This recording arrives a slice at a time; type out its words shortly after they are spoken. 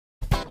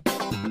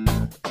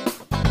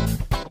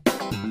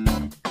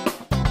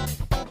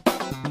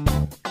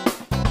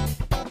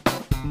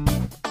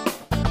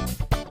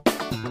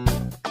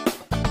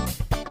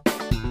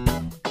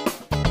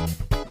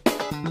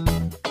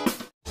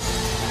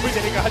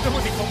Masyado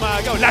muling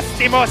umagaw.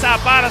 Lastimosa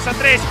para sa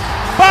 3.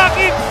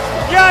 Bakit?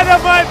 Yan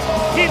naman!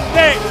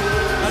 Hindi!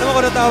 Ano mo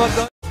ko natawag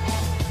doon?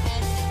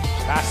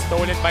 Pass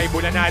stolen by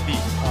Bulanadi.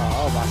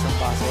 Oo,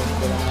 basang-basa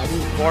yung Bulanadi.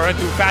 4-2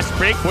 fast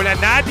break.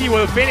 Bulanadi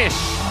will finish.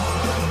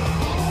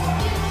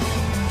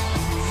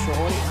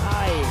 Soaring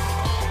high.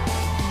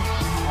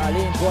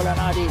 Alin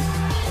Bulanadi.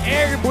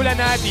 Air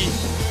Bulanadi.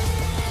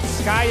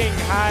 Skying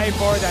high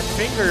for that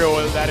finger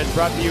roll that is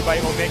brought to you by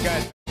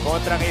Omega.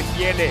 Kontra kay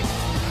Fiele.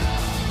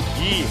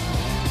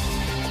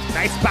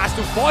 Nice pass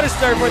to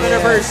Forrester for the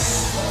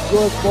reverse.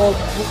 Good ball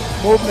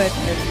movement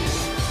and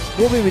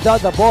moving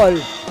without the ball.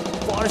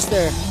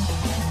 Forrester.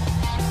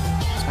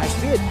 Nice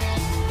speed.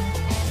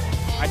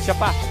 At siya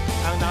pa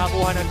ang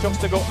nakakuha ng chokes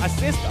to go.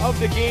 Assist of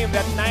the game.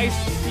 That nice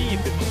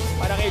speed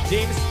para kay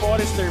James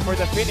Forrester for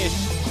the finish.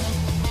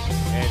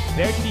 And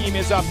their team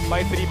is up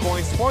by 3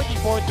 points.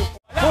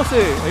 44-4.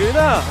 Jose, ayun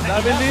na.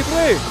 Daming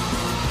libre.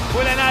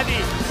 Bulanadi.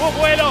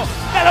 Bubuelo.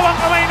 Dalawang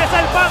kamay na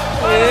salpak.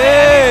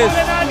 Yes.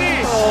 Bulanadi.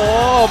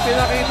 Oo,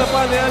 pinakita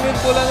pa ni Alin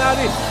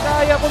Bulanadi.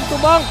 Kaya kong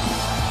tumang.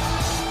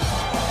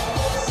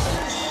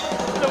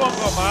 Dalawang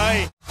kamay.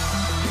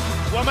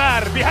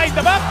 Wamar behind the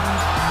back.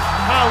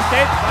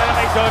 Mounted para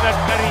kay Jonathan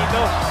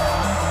Carino.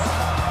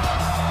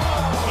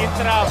 In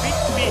traffic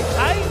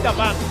behind the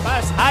back.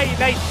 Pass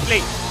highlight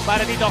play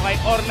para dito kay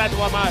Orlan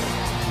Wamar.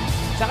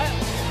 Saka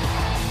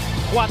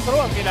 4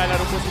 ang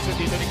nilalaro posisyon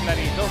dito ni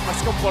Clarito.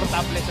 Mas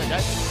komportable siya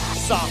dyan.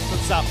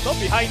 Sakto-sakto.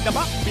 Behind the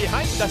back.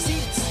 Behind the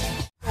scenes.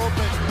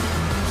 Open.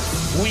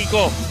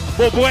 Wico.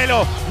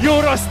 Bubuelo.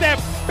 Eurostep.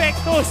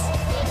 Pectus.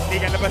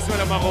 Hindi ka labas mo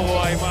na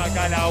makukuha yung mga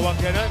kalawang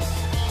ganun.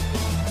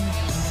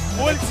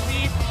 Full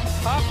speed.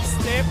 Hop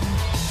step.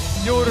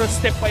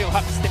 Eurostep pa yung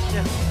hop step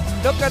niya.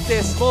 Look at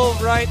this move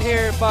right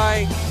here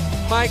by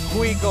Mike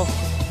Wico.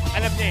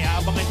 Alam niya,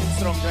 aabangan yung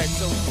strong drive.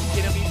 So,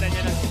 kinamita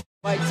niya na.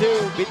 By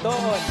 2,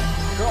 Biton.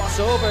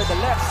 Crossover the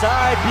left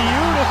side.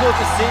 Beautiful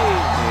to see.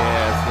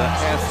 Yes, the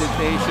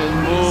hesitation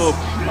move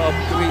of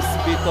Chris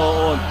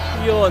Biton.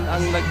 Yun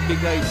ang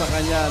nagbigay sa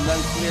kanya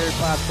ng clear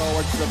path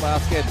towards the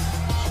basket.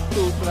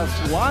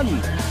 2+1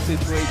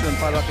 situation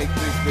para kay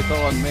Chris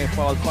Biton. May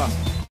foul pa.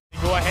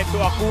 Go ahead to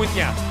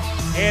Acuna.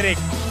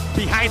 Eric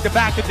behind the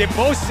back to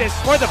Demoses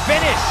for the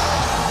finish.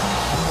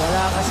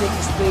 Wala kasing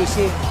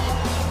spacing.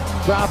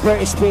 Proper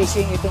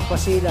spacing itong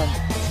Basilan.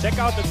 Check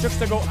out the tricks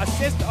to go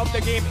assist of the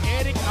game.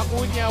 Eric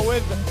Acuna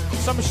with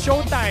some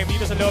showtime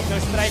dito sa loob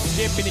ng strike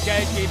gym.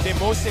 Binigay kay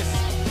Demoses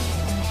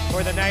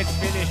for the nice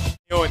finish.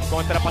 Yun,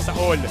 kontra pa sa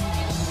all.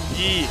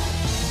 Yee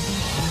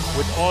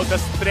with all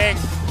the strength.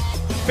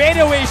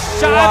 Fadeaway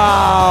shot.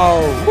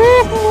 Wow!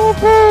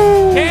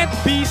 Can't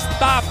be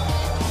stopped.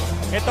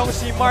 Itong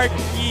si Mark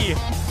Yee.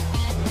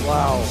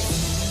 Wow.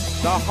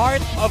 The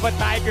heart of a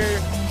tiger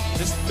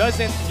just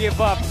doesn't give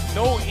up.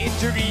 No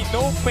injury,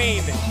 no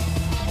pain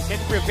can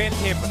prevent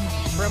him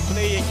from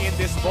playing in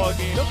this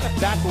ballgame. Look at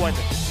that one.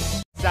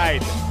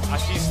 Side,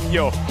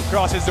 Asistio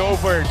crosses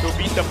over to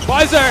beat the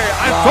buzzer.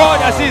 Anton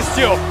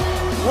Asistio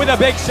with a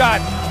big shot.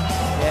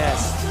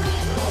 Yes.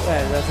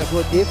 Well, that's a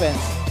good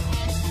defense.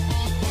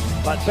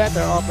 But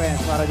better offense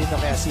para dito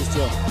kay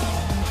Asistio.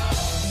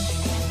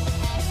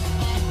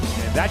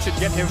 And that should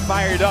get him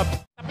fired up.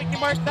 Tapik ni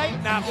Mark Knight,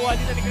 nakuha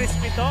dito ni Chris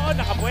Pito,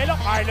 nakabuelo,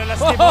 Carlo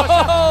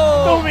Lastimosa,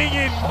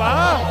 tumingin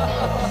pa.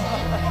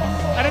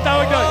 Ano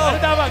tawag doon? Ano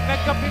tawag?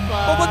 Nagkapit pa.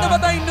 Pupunta ba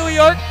tayong New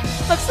York?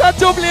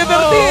 Nag-Statue of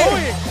Liberty!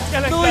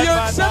 New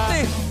York shot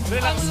eh!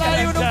 Ang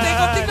layo ng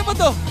take-off. Tingnan mo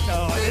to!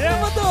 Tingnan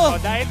mo to!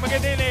 Dahil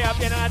maganda yung layup,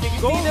 yan ang ating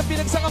goal. Hindi na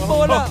pinagsak ang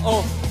bola.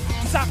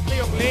 Sakto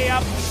yung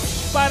layup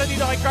para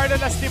dito kay Carlo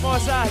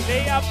Lastimosa.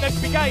 Layup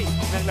nagbigay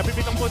ng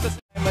 17 puntos.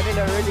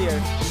 Manila earlier.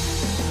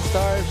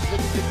 Stars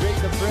looking to break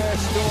the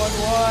press.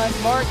 2-on-1.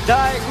 Mark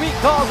Dyke. We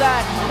call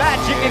that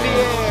magic in the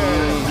air.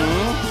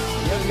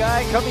 Young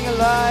guy coming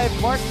alive.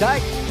 Mark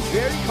Dyke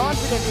very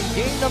confident in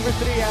game number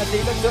 3 as they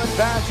look to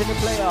advance in the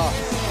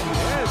playoffs.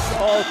 Yes,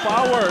 all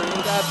power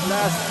in that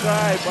last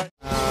drive.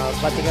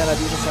 Pati ka na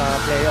dito sa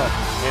playoff.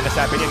 Yan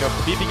nasabi niya, no?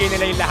 Bibigay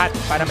nila yung lahat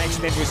para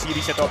ma-extend yung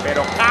series ito.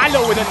 Pero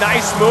Calo with a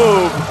nice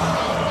move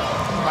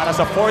para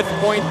sa 4th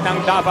point ng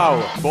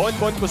Davao.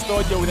 Bonbon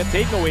Custodio with a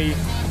takeaway.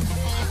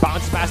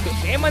 Bounce pass to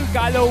Eman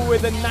Calo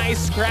with a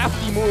nice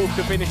crafty move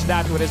to finish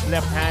that with his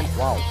left hand.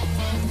 Wow.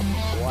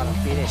 What a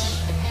finish.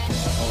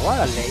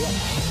 What a layup.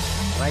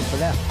 Right to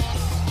left.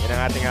 Yan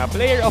ang ating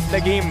player of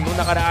the game nung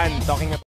nakaraan. Talking about